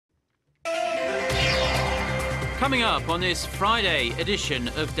Coming up on this Friday edition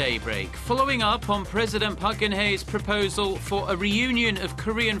of Daybreak, following up on President Park Geun-hye's proposal for a reunion of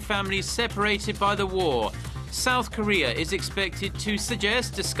Korean families separated by the war, South Korea is expected to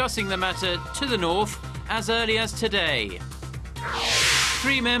suggest discussing the matter to the north as early as today.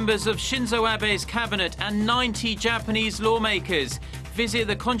 3 members of Shinzo Abe's cabinet and 90 Japanese lawmakers visit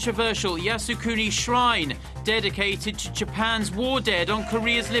the controversial Yasukuni shrine dedicated to Japan's war dead on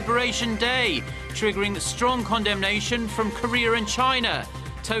Korea's Liberation Day, triggering strong condemnation from Korea and China.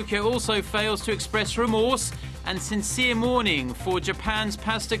 Tokyo also fails to express remorse and sincere mourning for Japan's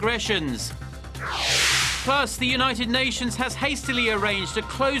past aggressions. Plus, the United Nations has hastily arranged a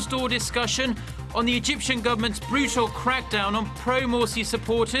closed-door discussion on the Egyptian government's brutal crackdown on pro-Morsy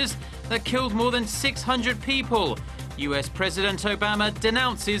supporters that killed more than 600 people. US President Obama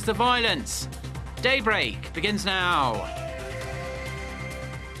denounces the violence. Daybreak begins now.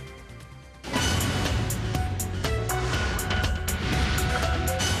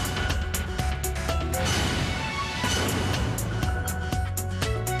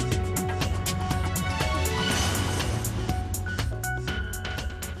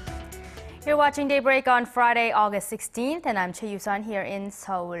 You're watching Daybreak on Friday, August 16th, and I'm Choi Yu-sun here in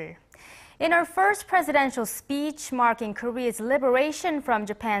Seoul. In her first presidential speech marking Korea's liberation from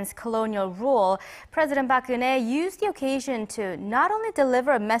Japan's colonial rule, President Park Geun-hye used the occasion to not only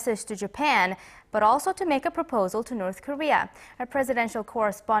deliver a message to Japan, but also to make a proposal to North Korea. Our presidential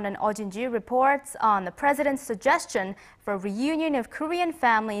correspondent Oh Jin-ju reports on the president's suggestion for a reunion of Korean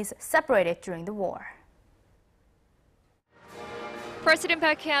families separated during the war. President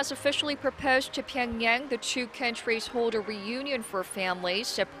Park has officially proposed to Pyongyang the two countries hold a reunion for families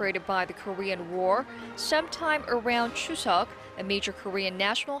separated by the Korean War sometime around Chuseok, a major Korean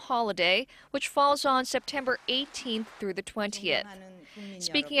national holiday, which falls on September 18th through the 20th.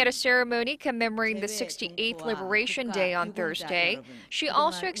 Speaking at a ceremony commemorating the 68th Liberation Day on Thursday, she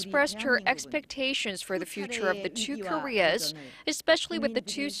also expressed her expectations for the future of the two Koreas, especially with the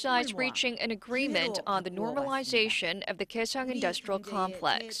two sides reaching an agreement on the normalization of the Kaesong Industrial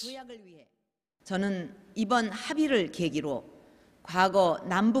Complex. 저는 이번 합의를 계기로 과거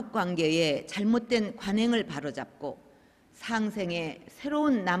남북 관계의 잘못된 관행을 바로잡고 상생의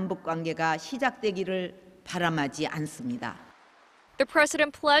새로운 남북 관계가 시작되기를 바람하지 않습니다. The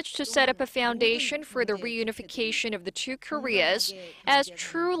president pledged to set up a foundation for the reunification of the two Koreas, as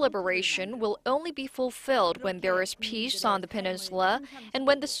true liberation will only be fulfilled when there is peace on the peninsula and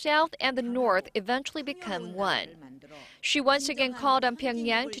when the South and the North eventually become one. She once again called on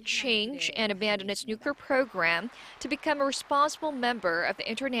Pyongyang to change and abandon its nuclear program to become a responsible member of the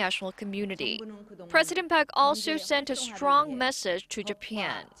international community. President Park also sent a strong message to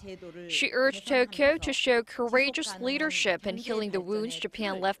Japan. She urged Tokyo to show courageous leadership in healing the wounds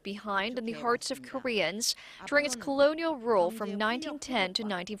Japan left behind in the hearts of Koreans during its colonial rule from 1910 to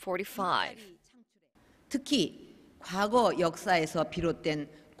 1945. 특히 과거 역사에서 비롯된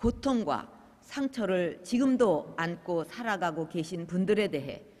고통과 상처를 지금도 안고 살아가고 계신 분들에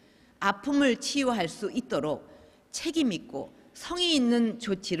대해 아픔을 치유할 수 있도록 책임 있고 성의 있는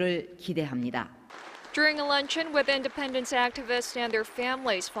조치를 기대합니다. During a luncheon with independence activists and their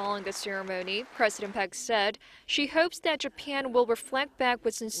families following the ceremony, President Park said she hopes that Japan will reflect back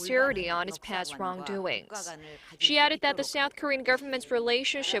with sincerity on its past wrongdoings. She added that the South Korean government's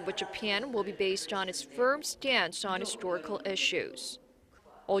relationship with Japan will be based on its firm stance on historical issues.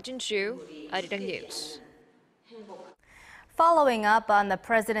 Oh Jin-ju, Arirang News. Following up on the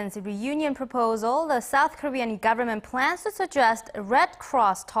president's reunion proposal, the South Korean government plans to suggest Red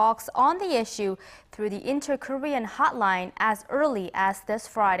Cross talks on the issue through the Inter-Korean hotline as early as this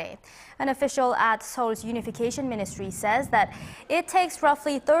Friday. An official at Seoul's Unification Ministry says that it takes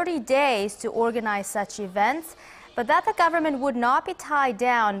roughly 30 days to organize such events, but that the government would not be tied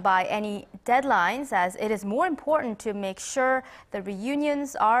down by any deadlines, as it is more important to make sure the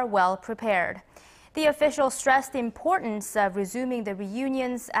reunions are well prepared. The official stressed the importance of resuming the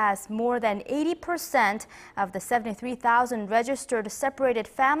reunions, as more than 80% of the 73,000 registered separated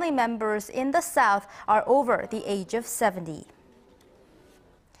family members in the South are over the age of 70.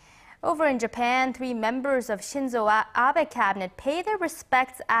 Over in Japan, 3 members of Shinzo Abe cabinet paid their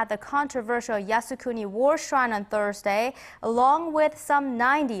respects at the controversial Yasukuni war shrine on Thursday, along with some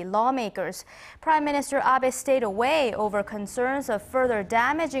 90 lawmakers. Prime Minister Abe stayed away over concerns of further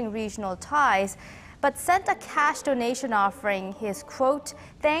damaging regional ties, but sent a cash donation offering his, quote,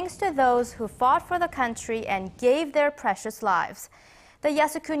 thanks to those who fought for the country and gave their precious lives. The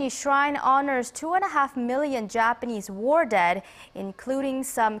Yasukuni Shrine honors 2.5 million Japanese war dead, including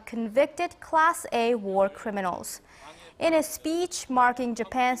some convicted Class A war criminals. In a speech marking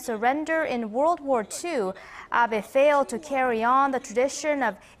Japan's surrender in World War II, Abe failed to carry on the tradition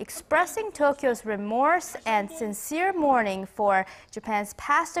of expressing Tokyo's remorse and sincere mourning for Japan's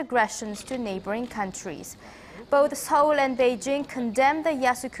past aggressions to neighboring countries. Both Seoul and Beijing condemned the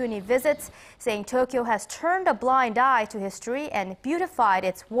Yasukuni visits, saying Tokyo has turned a blind eye to history and beautified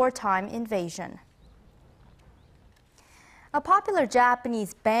its wartime invasion. A popular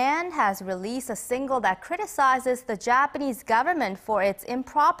Japanese band has released a single that criticizes the Japanese government for its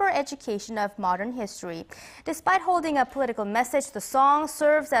improper education of modern history. Despite holding a political message, the song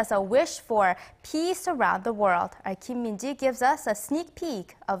serves as a wish for peace around the world. Our Kim Min-ji gives us a sneak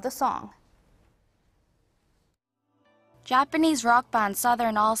peek of the song. Japanese rock band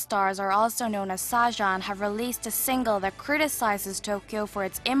Southern All-Stars, or also known as Sajan, have released a single that criticizes Tokyo for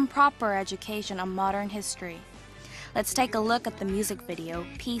its improper education on modern history. Let's take a look at the music video,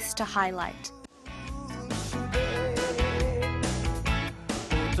 Piece to Highlight.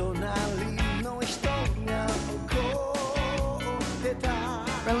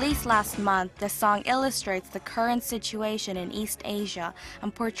 Released last month, the song illustrates the current situation in East Asia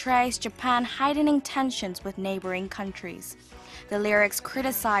and portrays Japan heightening tensions with neighboring countries. The lyrics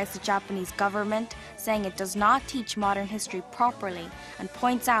criticize the Japanese government, saying it does not teach modern history properly and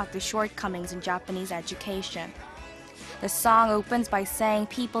points out the shortcomings in Japanese education. The song opens by saying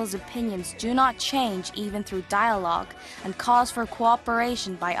people's opinions do not change even through dialogue and calls for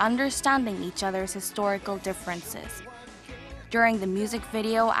cooperation by understanding each other's historical differences. During the music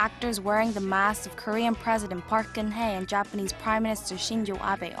video, actors wearing the masks of Korean President Park Geun-hye and Japanese Prime Minister Shinzo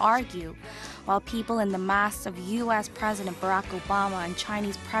Abe argue, while people in the masks of US President Barack Obama and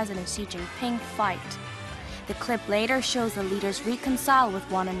Chinese President Xi Jinping fight. The clip later shows the leaders reconcile with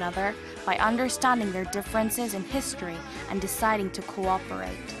one another by understanding their differences in history and deciding to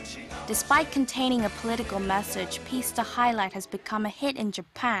cooperate. Despite containing a political message, Piece to Highlight has become a hit in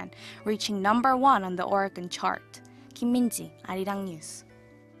Japan, reaching #1 on the Oricon chart. Kim Min-ji, Arirang News.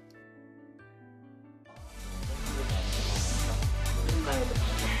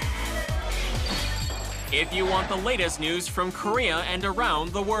 If you want the latest news from Korea and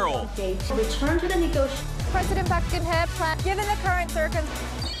around the world, Return to the negotiations. President Park Geun-hye plans, given the current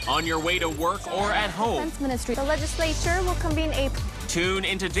circumstances. on your way to work or at home, Defense Ministry. The legislature will convene a tune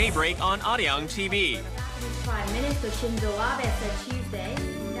into Daybreak on Arirang TV. Prime Minister Shinzo Abe said Tuesday.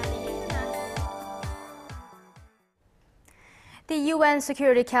 The UN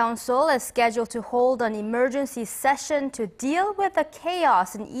Security Council is scheduled to hold an emergency session to deal with the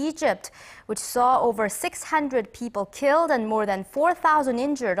chaos in Egypt, which saw over 600 people killed and more than 4,000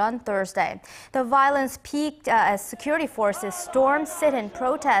 injured on Thursday. The violence peaked as security forces stormed sit-in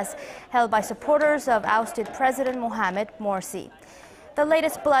protests held by supporters of ousted President Mohamed Morsi. The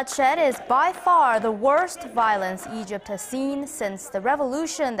latest bloodshed is by far the worst violence Egypt has seen since the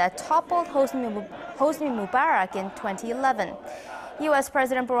revolution that toppled Hosni Mubarak in 2011. U.S.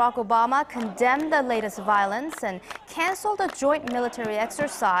 President Barack Obama condemned the latest violence and canceled a joint military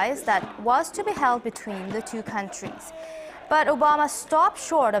exercise that was to be held between the two countries. But Obama stopped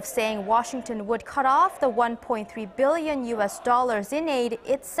short of saying Washington would cut off the $1.3 billion in aid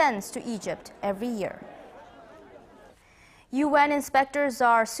it sends to Egypt every year. UN inspectors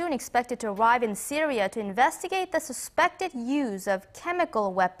are soon expected to arrive in Syria to investigate the suspected use of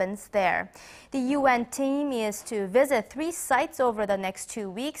chemical weapons there. The UN team is to visit 3 sites over the next 2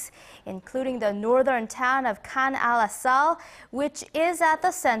 weeks, including the northern town of Khan al-Assal, which is at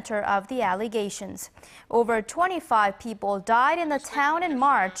the center of the allegations. Over 25 people died in the town in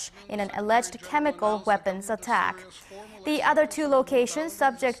March in an alleged chemical weapons attack. The other 2 locations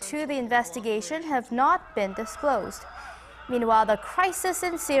subject to the investigation have not been disclosed. Meanwhile, the crisis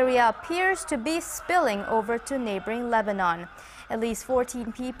in Syria appears to be spilling over to neighboring Lebanon. At least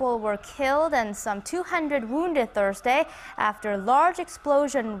 14 people were killed and some 200 wounded Thursday after a large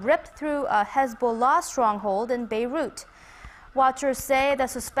explosion ripped through a Hezbollah stronghold in Beirut. Watchers say the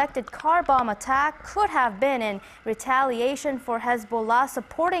suspected car bomb attack could have been in retaliation for Hezbollah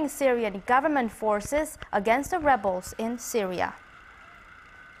supporting Syrian government forces against the rebels in Syria.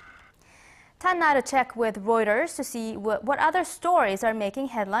 Time now to check with Reuters to see what other stories are making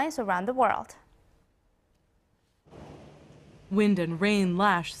headlines around the world. Wind and rain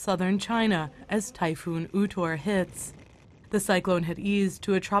lash southern China as Typhoon Utor hits. The cyclone had eased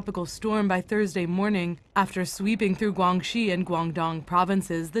to a tropical storm by Thursday morning after sweeping through Guangxi and Guangdong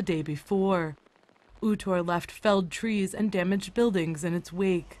provinces the day before. Utor left felled trees and damaged buildings in its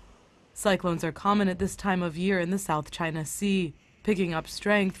wake. Cyclones are common at this time of year in the South China Sea, picking up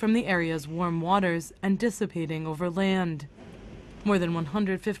strength from the area's warm waters and dissipating over land. More than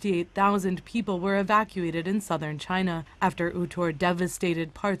 158,000 people were evacuated in southern China after Utor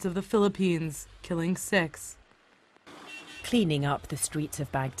devastated parts of the Philippines, killing 6. Cleaning up the streets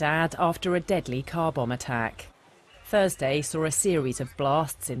of Baghdad after a deadly car bomb attack. Thursday saw a series of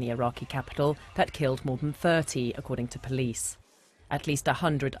blasts in the Iraqi capital that killed more than 30, according to police. At least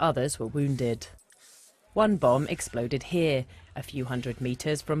 100 others were wounded. One bomb exploded here, a few hundred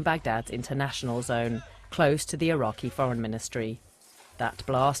meters from Baghdad's international zone, close to the Iraqi Foreign Ministry. That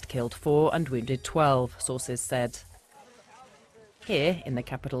blast killed 4 and wounded 12, sources said. Here, in the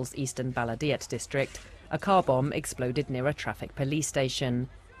capital's eastern Baladiat district, a car bomb exploded near a traffic police station,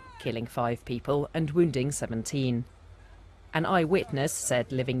 killing 5 people and wounding 17. An eyewitness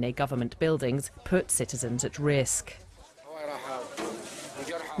said living near government buildings put citizens at risk.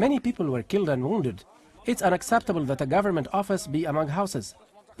 Many people were killed and wounded. It's unacceptable that a government office be among houses.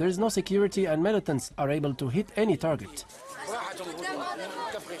 There is no security and militants are able to hit any target.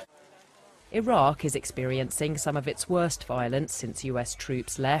 Iraq is experiencing some of its worst violence since US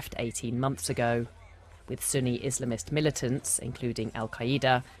troops left 18 months ago, with Sunni Islamist militants, including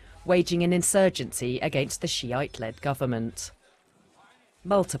Al-Qaeda, waging an insurgency against the Shiite-led government.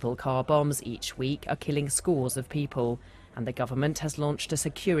 Multiple car bombs each week are killing scores of people, and the government has launched a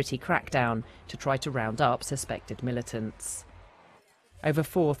security crackdown to try to round up suspected militants. Over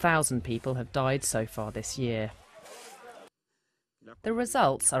 4,000 people have died so far this year. The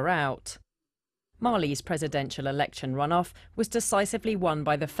results are out. Mali's presidential election runoff was decisively won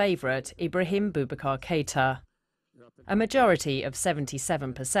by the favourite Ibrahim Boubacar Keïta. A majority of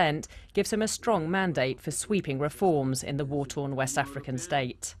 77% gives him a strong mandate for sweeping reforms in the war-torn West African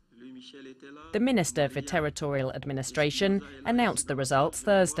state. The Minister for Territorial Administration announced the results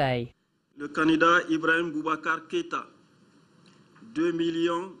Thursday. Le candidat Ibrahim Boubacar Keïta,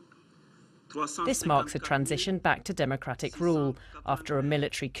 2,344,000. This marks a transition back to democratic rule after a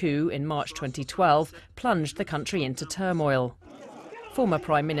military coup in March 2012 plunged the country into turmoil. Former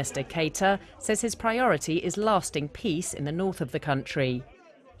Prime Minister Keïta says his priority is lasting peace in the north of the country.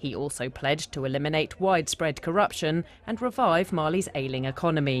 He also pledged to eliminate widespread corruption and revive Mali's ailing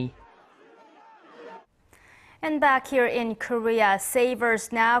economy. And back here in Korea,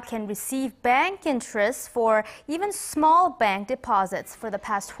 savers now can receive bank interest for even small bank deposits. For the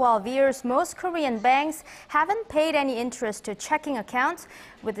past 12 years, most Korean banks haven't paid any interest to checking accounts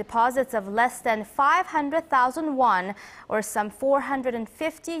with deposits of less than 500,000 won, or some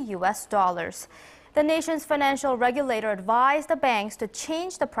 $450. The nation's financial regulator advised the banks to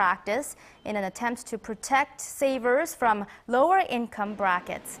change the practice in an attempt to protect savers from lower income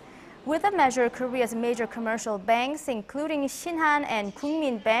brackets. With the measure, Korea's major commercial banks, including Shinhan and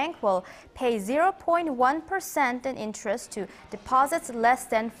Kookmin Bank, will pay 0.1% in interest to deposits less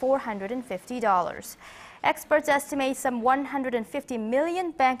than $450. Experts estimate some 150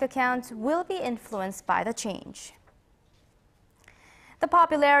 million bank accounts will be influenced by the change. The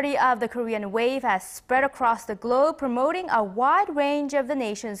popularity of the Korean wave has spread across the globe, promoting a wide range of the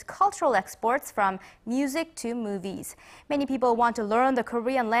nation's cultural exports from music to movies. Many people want to learn the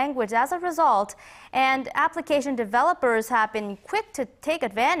Korean language as a result, and application developers have been quick to take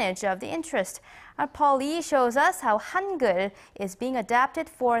advantage of the interest. Our Paul Lee shows us how Hangul is being adapted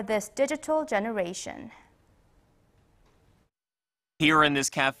for this digital generation. Here in this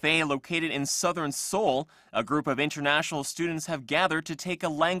cafe located in southern Seoul, a group of international students have gathered to take a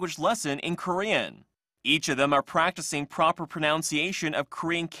language lesson in Korean. Each of them are practicing proper pronunciation of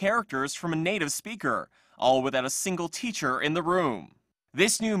Korean characters from a native speaker, all without a single teacher in the room.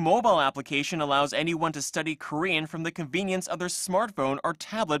 This new mobile application allows anyone to study Korean from the convenience of their smartphone or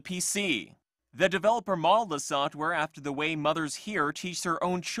tablet PC. The developer modeled the software after the way mothers here teach their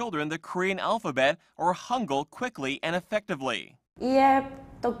own children the Korean alphabet or Hangul quickly and effectively. 이 앱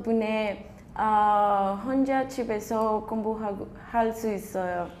덕분에 혼자 집에서 공부할 수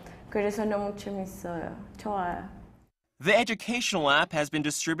있어요. 그래서 너무 재밌어요. 좋아요. The educational app has been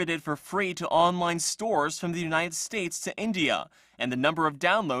distributed for free to online stores from the United States to India, and the number of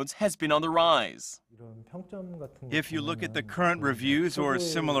downloads has been on the rise. If you look at the current reviews or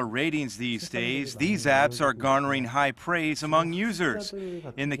similar ratings these days, these apps are garnering high praise among users.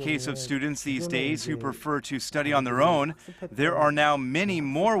 In the case of students these days who prefer to study on their own, there are now many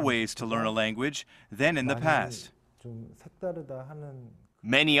more ways to learn a language than in the past.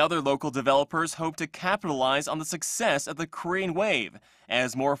 Many other local developers hope to capitalize on the success of the Korean wave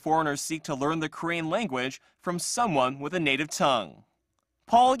as more foreigners seek to learn the Korean language from someone with a native tongue.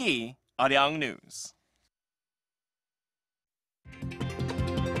 Paul Yi, Arirang News.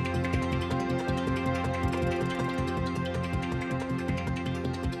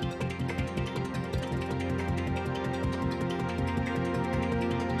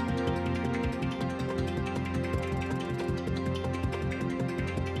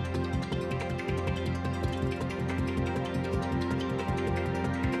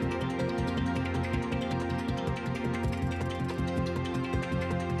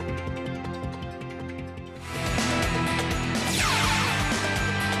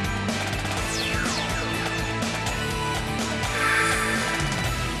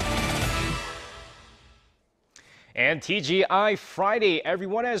 And TGI Friday,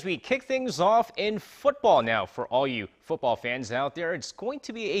 everyone, as we kick things off in football. Now, for all you football fans out there, it's going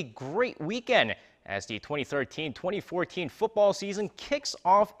to be a great weekend as the 2013-2014 football season kicks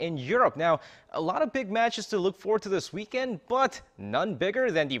off in Europe. Now, a lot of big matches to look forward to this weekend, but none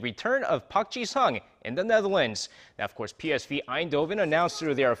bigger than the return of Park Geun-hye in the Netherlands. Now, of course, PSV Eindhoven announced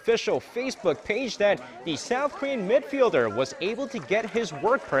through their official Facebook page that the South Korean midfielder was able to get his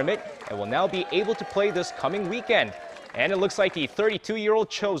work permit and will now be able to play this coming weekend. And it looks like the 32-year-old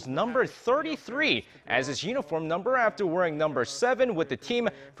chose number 33 as his uniform number after wearing number 7 with the team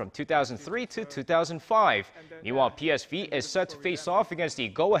from 2003 to 2005. Meanwhile, PSV is set to face off against the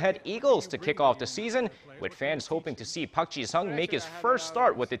Go-Ahead Eagles to kick off the season, with fans hoping to see Park Ji-sung make his first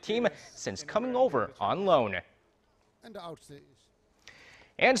start with the team since coming over on loan.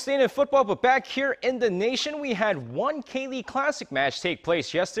 And staying in football, but back here in the nation, we had one K-League Classic match take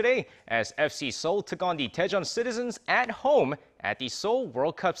place yesterday as FC Seoul took on the Daejeon Citizens at home at the Seoul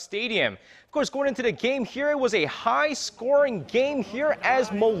World Cup Stadium. Of course, going into the game here, it was a high-scoring game here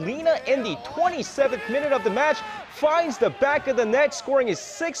as Molina in the 27th minute of the match finds the back of the net, scoring his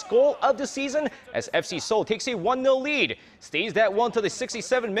 6th goal of the season as FC Seoul takes a 1-0 lead. Stays that one until the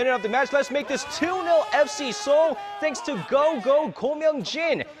 67th minute of the match. Let's make this 2-0 FC Seoul thanks to Go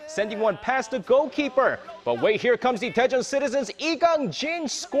Myung-jin, sending one past the goalkeeper. But wait, here comes the Daejeon Citizens. Lee Gang-jin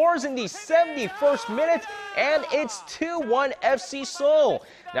scores in the 71st minute, and it's 2-1 FC Seoul.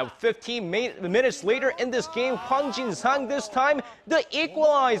 Now, 15 minutes later in this game, Hwang Jin-sang this time the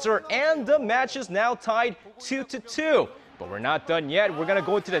equalizer, and the match is now tied 2-2. But we're not done yet. We're going to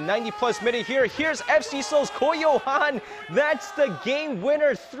go into the 90-plus minute here. Here's FC Seoul's Ko Yo-han. That's the game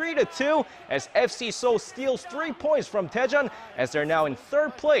winner, 3-2, as FC Seoul steals 3 points from Daejeon as they're now in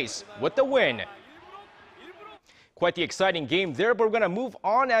 3rd place with the win. Quite the exciting game there, but we're going to move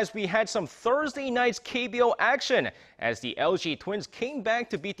on as we had some Thursday night's KBO action as the LG Twins came back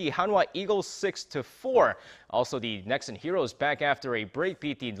to beat the Hanwha Eagles 6-4. Also, the Nexon Heroes back after a break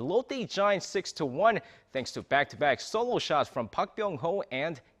beat the Lotte Giants 6-1 thanks to back-to-back solo shots from Park Byung-ho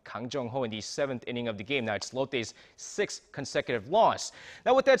and Kang Jung-ho in the 7th inning of the game. Now it's Lotte's 6th consecutive loss.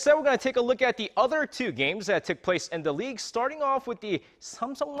 Now with that said, we're going to take a look at the other 2 games that took place in the league, starting off with the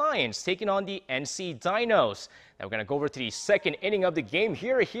Samsung Lions taking on the NC Dinos. Now we're going to go over to the 2nd inning of the game.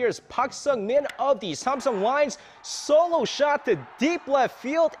 Here's Park Sung-min of the Samsung Lions. Solo shot to deep left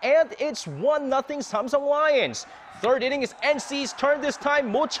field, and it's 1-0 Samsung Lions. 3rd inning is NC's turn this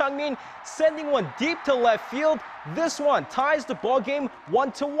time. Mo Chang-min sending one deep to left field. This one ties the ball game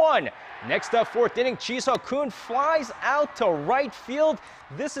 1-1. Next up, 4th inning, Ji Seo-kun flies out to right field.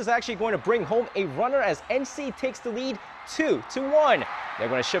 This is actually going to bring home a runner as NC takes the lead 2-1. They're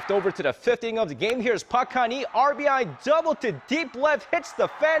going to shift over to the 5th inning of the game. Here's Park Han-hee, RBI double to deep left, hits the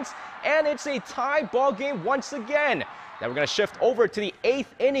fence, and it's a tie ball game once again. Now we're going to shift over to the 8th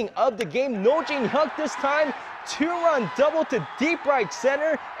inning of the game. No Jin-hyuk this time. 2-run double to deep right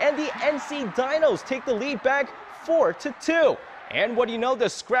center, and the NC Dinos take the lead back 4-2. And what do you know, the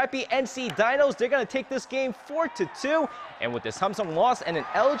scrappy NC Dinos, they're going to take this game 4-2. And with the Samsung loss and an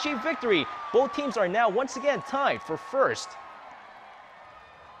LG victory, both teams are now once again tied for 1st.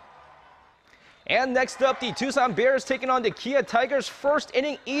 And next up, the Tucson Bears taking on the Kia Tigers. 1st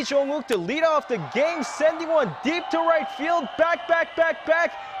inning, Lee Jong-wook to lead off the game, sending one deep to right field. Back.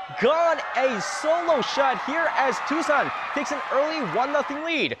 Gone. A solo shot here as Tucson takes an early 1-0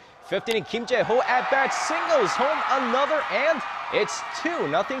 lead. 5th inning, Kim Jae-ho at bat singles home another, and it's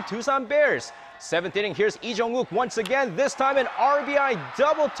 2-0 Tucson Bears. 7th inning, here's Lee Jong-wook once again, this time an RBI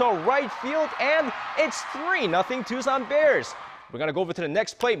double to right field, and it's 3-0 Tucson Bears. We're going to go over to the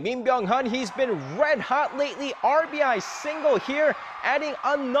next play. Min Byung-hun, he's been red hot lately. RBI single here, adding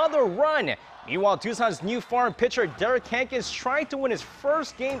another run. Meanwhile, Tucson's new foreign pitcher, Derek Hankins, trying to win his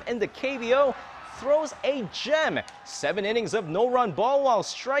 1st game in the KBO, throws a gem. 7 innings of no-run ball while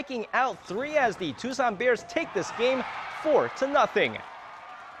striking out 3 as the Tucson Bears take this game 4-0.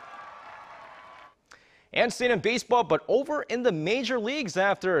 And staying in baseball, but over in the major leagues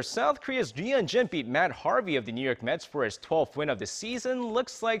after South Korea's Ri Hyun-jin beat Matt Harvey of the New York Mets for his 12th win of the season,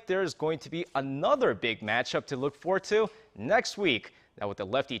 looks like there's going to be another big matchup to look forward to next week. Now with the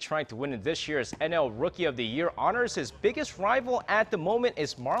lefty trying to win this year's NL Rookie of the Year honors, his biggest rival at the moment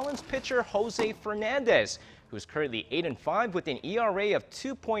is Marlins pitcher Jose Fernandez, who's currently 8-5 with an ERA of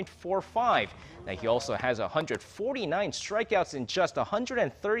 2.45. Now, he also has 149 strikeouts in just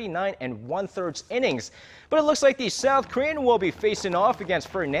 139 1/3 innings. But it looks like the South Korean will be facing off against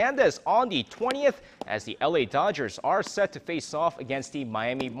Fernandez on the 20th, as the LA Dodgers are set to face off against the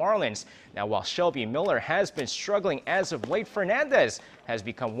Miami Marlins. Now, while Shelby Miller has been struggling as of late, Fernandez has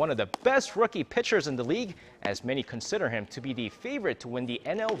become one of the best rookie pitchers in the league, as many consider him to be the favorite to win the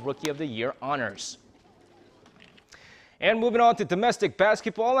NL Rookie of the Year honors. And moving on to domestic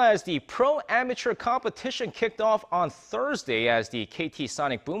basketball, as the pro-amateur competition kicked off on Thursday, as the KT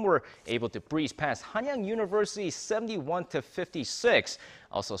Sonic Boom were able to breeze past Hanyang University 71-56.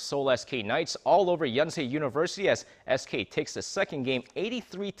 Also, Seoul SK Knights all over Yonsei University, as SK takes the second game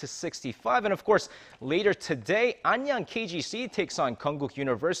 83-65. And of course, later today, Anyang KGC takes on Konkuk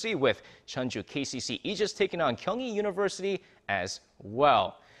University, with Cheonju KCC Aegis taking on Gyeonggi University as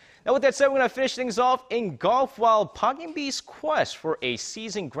well. Now, with that said, we're going to finish things off in golf. While Park Geun-hye's quest for a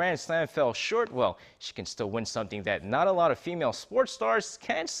season Grand Slam fell short, well, she can still win something that not a lot of female sports stars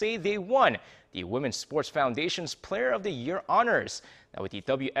can say they won: the Women's Sports Foundation's Player of the Year honors. Now, with the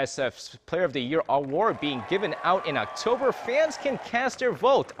WSF's Player of the Year award being given out in October, fans can cast their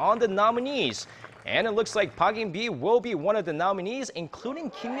vote on the nominees. And it looks like Park Geun-hye will be one of the nominees, including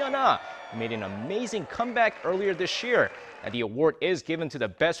Kim Yeon-ah, who made an amazing comeback earlier this year. Now, the award is given to the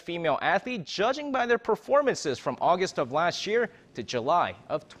best female athlete, judging by their performances from August of last year to July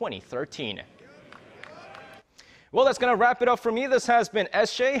of 2013. Well, that's going to wrap it up for me. This has been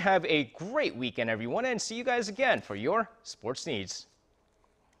SJ. Have a great weekend, everyone, and see you guys again for your sports needs.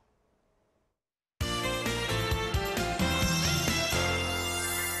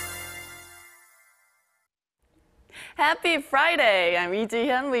 Happy Friday! I'm Lee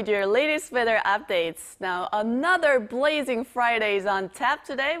Ji-hyun with your latest weather updates. Now, another blazing Friday is on tap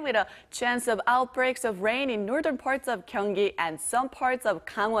today, with a chance of outbreaks of rain in northern parts of Gyeonggi and some parts of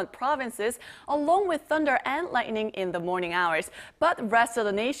Gangwon provinces, along with thunder and lightning in the morning hours. But the rest of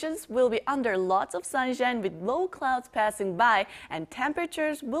the nations will be under lots of sunshine with low clouds passing by, and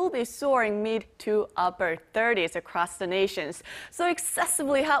temperatures will be soaring mid to upper 30s across the nations. So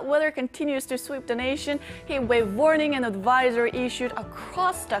excessively hot weather continues to sweep the nation. Heat wave warning and advisory issued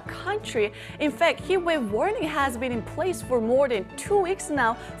across the country. In fact, heat wave warning has been in place for more than 2 weeks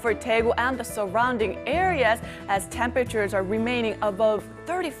now for Daegu and the surrounding areas, as temperatures are remaining above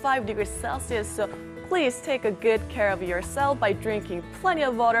 35 degrees Celsius. So please take a good care of yourself by drinking plenty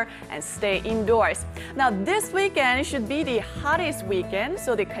of water and stay indoors. Now, this weekend should be the hottest weekend,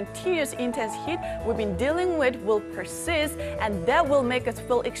 so the continuous intense heat we've been dealing with will persist, and that will make us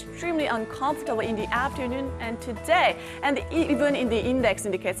feel extremely uncomfortable in the afternoon and today. And even in the index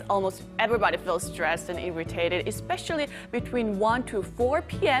indicates almost everybody feels stressed and irritated, especially between 1 to 4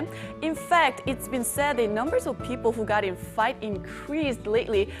 p.m. In fact, it's been said the numbers of people who got in fight increased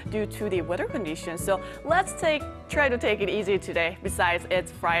lately due to the weather conditions. So let's try to take it easy today. Besides,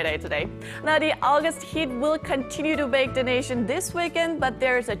 it's Friday today. Now, the August heat will continue to bake the nation this weekend, but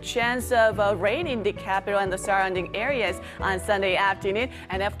there's a chance of rain in the capital and the surrounding areas on Sunday afternoon.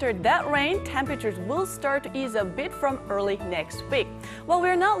 And after that rain, temperatures will start to ease a bit from early next week. Well,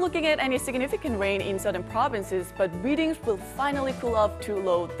 we're not looking at any significant rain in southern provinces, but readings will finally cool off to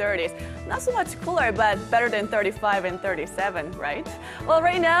low 30s. Not so much cooler, but better than 35 and 37, right? Well,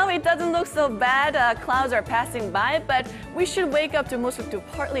 right now, it doesn't look so bad. Clouds are passing by, but we should wake up to mostly to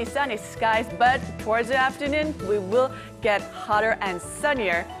partly sunny skies. But towards the afternoon, we will get hotter and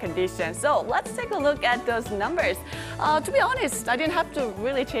sunnier conditions. So let's take a look at those numbers. To be honest, I didn't have to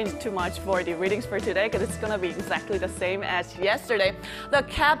really change too much for the readings for today, because it's going to be exactly the same as yesterday. The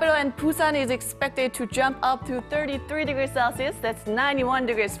capital and Busan is expected to jump up to 33 degrees Celsius. That's 91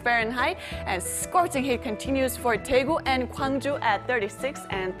 degrees Fahrenheit. And scorching heat continues for Daegu and Gwangju at 36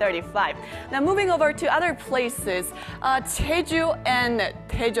 and 35. Now, moving over to other places, Jeju and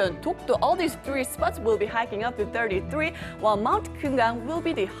Daejeon, Dokdo, all these three spots will be hiking up to 33, while Mount Kumgang will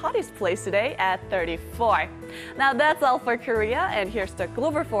be the hottest place today at 34. Now, that's all for Korea, and here's the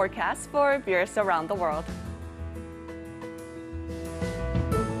global forecast for viewers around the world.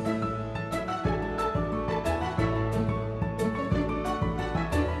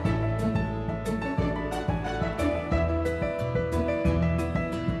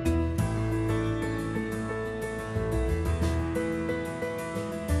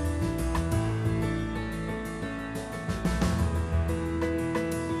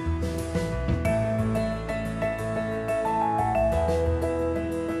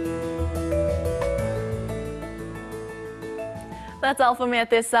 That's all for me at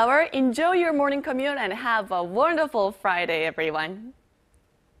this hour. Enjoy your morning commute and have a wonderful Friday, everyone.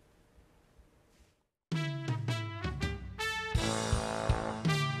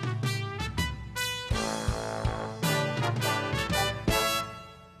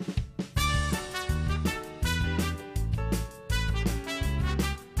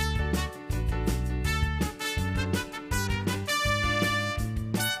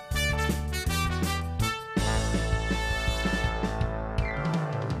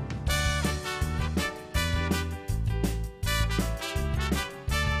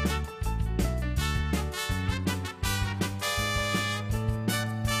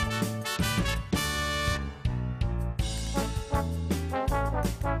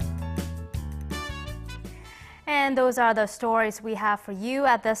 And those are the stories we have for you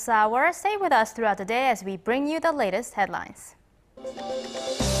at this hour. Stay with us throughout the day as we bring you the latest headlines.